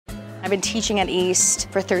I've been teaching at East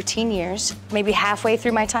for 13 years. Maybe halfway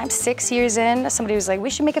through my time, 6 years in, somebody was like, we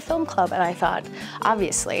should make a film club. And I thought,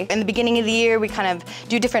 obviously. In the beginning of the year, we kind of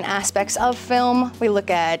do different aspects of film. We look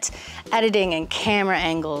at editing and camera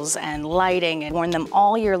angles and lighting and warn them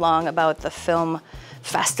all year long about the film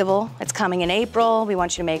festival. It's coming in April. We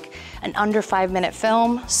want you to make an under 5-minute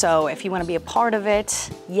film. So if you want to be a part of it,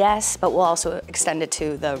 yes, but we'll also extend it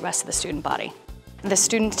to the rest of the student body. The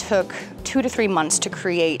students took 2 to 3 months to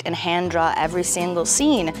create and hand draw every single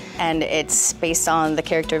scene, and it's based on the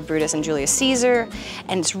character of Brutus and Julius Caesar,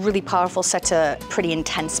 and it's really powerful, set to pretty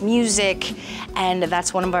intense music, and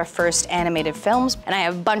that's one of our first animated films. And I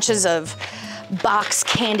have bunches of box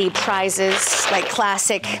candy prizes, like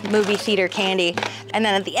classic movie theater candy. And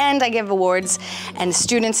then at the end, I give awards, and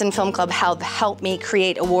students in Film Club helped me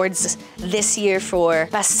create awards this year for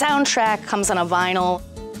Best Soundtrack, comes on a vinyl.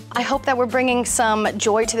 I hope that we're bringing some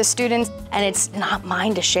joy to the students, and it's not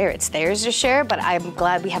mine to share, it's theirs to share, but I'm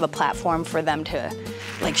glad we have a platform for them to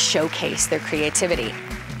showcase their creativity.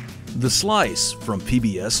 The Slice from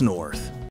PBS North.